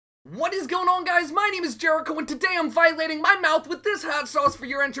What is going on, guys? My name is Jericho, and today I'm violating my mouth with this hot sauce for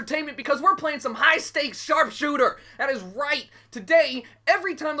your entertainment because we're playing some high-stakes sharpshooter. That is right. Today,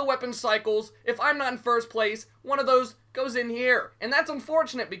 every time the weapon cycles, if I'm not in first place, one of those goes in here. And that's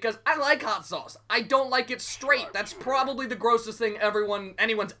unfortunate because I like hot sauce. I don't like it straight. That's probably the grossest thing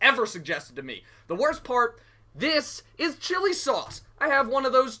anyone's ever suggested to me. The worst part, this is chili sauce. I have one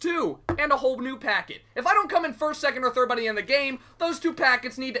of those too, and a whole new packet. If I don't come in first, second, or third by the end of the game, those two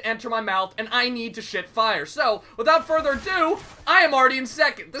packets need to enter my mouth, and I need to shit fire. So, without further ado, I am already in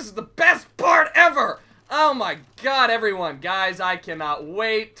second. This is the best part ever! Oh my god, everyone. Guys, I cannot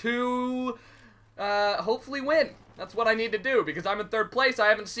wait to, hopefully win. That's what I need to do, because I'm in third place. I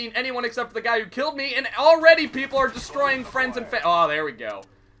haven't seen anyone except for the guy who killed me, and already people are destroying friends and oh, there we go.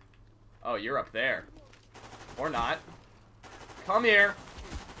 Oh, you're up there. Or not. Come here.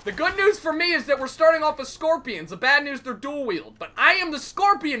 The good news for me is that we're starting off as scorpions. The bad news, they're dual wield. But I am the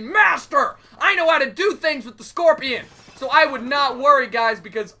scorpion master! I know how to do things with the scorpion! So I would not worry, guys,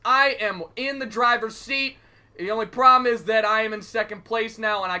 because I am in the driver's seat. The only problem is that I am in second place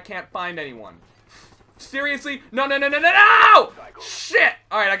now and I can't find anyone. Seriously? No, no, no, no, no, no! Shit!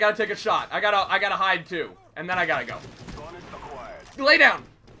 Alright, I gotta take a shot. I gotta hide too. And then I gotta go. Lay down!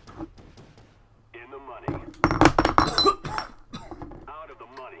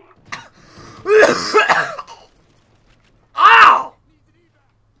 Ow!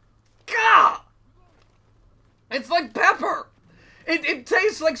 God! It's like pepper! It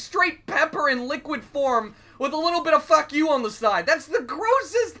tastes like straight pepper in liquid form with a little bit of fuck you on the side. That's the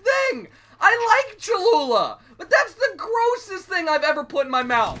grossest thing! I like Cholula, but that's the grossest thing I've ever put in my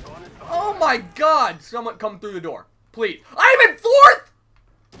mouth. Oh my god! Someone come through the door. Please. I'm in fourth?!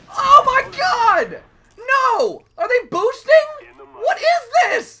 Oh my god! No! Are they boosting? What is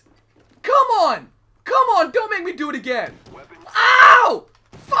this? Come on! Come on, don't make me do it again! Ow!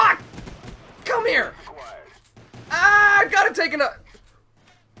 Fuck! Come here! Ah, I gotta take a...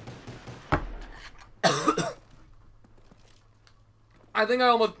 I think I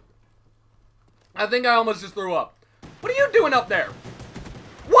almost just threw up. What are you doing up there?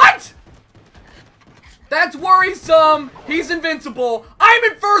 What?! That's worrisome! He's invincible! I'm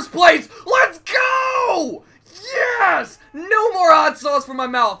in first place! Let's go! Yes! No more hot sauce for my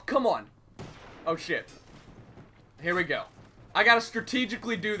mouth! Come on. Oh shit. Here we go. I gotta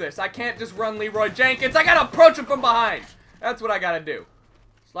strategically do this. I can't just run Leroy Jenkins. I gotta approach him from behind. That's what I gotta do.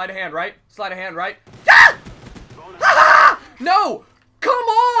 Slide a hand, right? Slide a hand, right? Ah! Ah! No! Come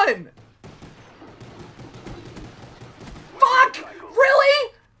on! Fuck!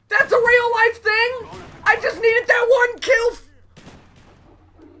 Really? That's a real life thing? I just needed that one kill.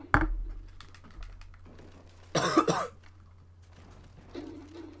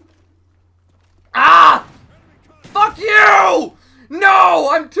 Ah! Fuck you! No!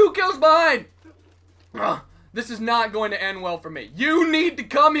 I'm 2 kills behind! Ugh, this is not going to end well for me. You need to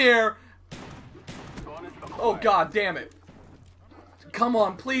come here! Oh, god damn it. Come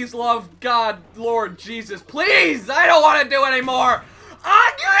on, please, love, God, Lord, Jesus, please! I don't want to do anymore!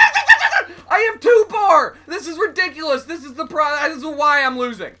 I have 2-bar! This is ridiculous! This is why I'm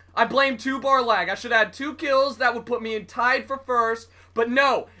losing. I blame 2-bar lag. I should add 2 kills. That would put me in tied for first. But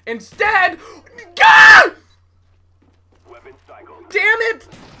no, instead, God! Damn it!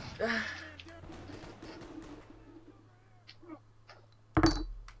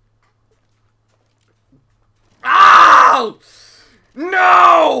 Ow!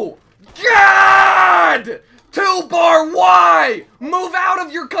 No! God! 2-bar, why? Move out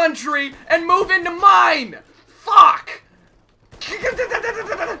of your country and move into mine! Fuck!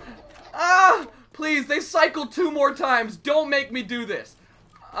 Please, they cycled 2 more times. Don't make me do this.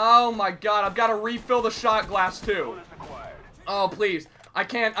 Oh my god, I've got to refill the shot glass too. Oh, please. I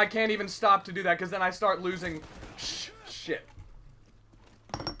can't even stop to do that because then I start losing. Shit.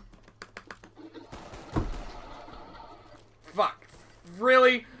 Fuck.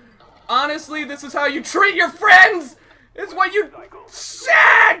 Really? Honestly, this is how you treat your friends? It's what you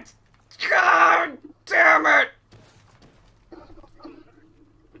said! God damn it!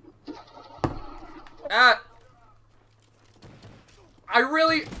 I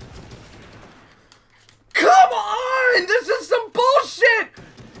really... Come on! This is some bullshit!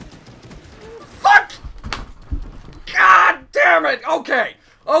 Fuck! God damn it! Okay.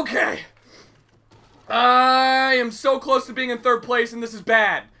 Okay. I am so close to being in third place and this is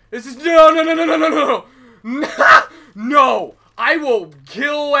bad. This is... No, no, no, no, no, no, no! No! No! I will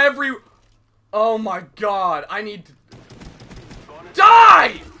kill every... Oh my god. I need to...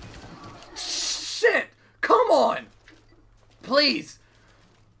 Die! Shit! Come on! Please!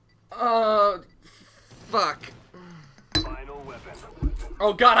 Fuck. Final weapon.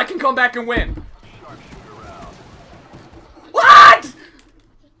 Oh god, I can come back and win. What?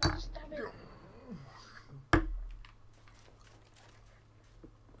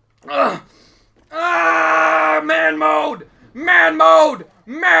 Man mode! Man mode!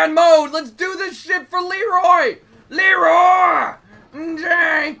 Man mode! Let's do this shit for Leroy! Leroy!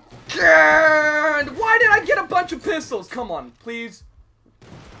 Why did I get a bunch of pistols? Come on, please.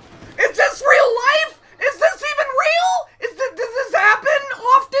 Is this real life? Is this even real? Does this happen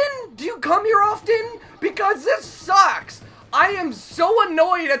often? Do you come here often? Because this sucks. I am so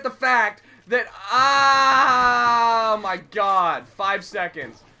annoyed at the fact that, oh my god, 5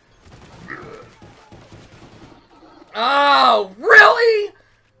 seconds. Oh, really?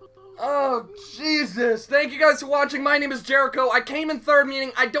 Oh, Jesus. Thank you guys for watching. My name is Jericho. I came in third,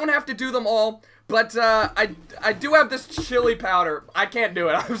 meaning I don't have to do them all, but I do have this chili powder. I can't do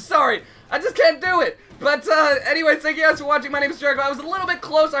it. I'm sorry. I just can't do it. But anyways, thank you guys for watching. My name is Jericho. I was a little bit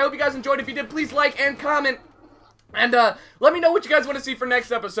close. I hope you guys enjoyed. If you did, please like and comment. And let me know what you guys want to see for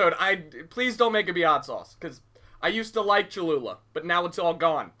next episode. Please don't make it be hot sauce, because I used to like Cholula, but now it's all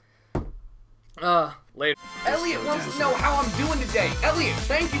gone. Later. Elliot wants to know how I'm doing today. Elliot,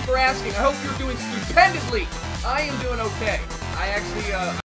 thank you for asking. I hope you're doing stupendously. I am doing okay. I actually,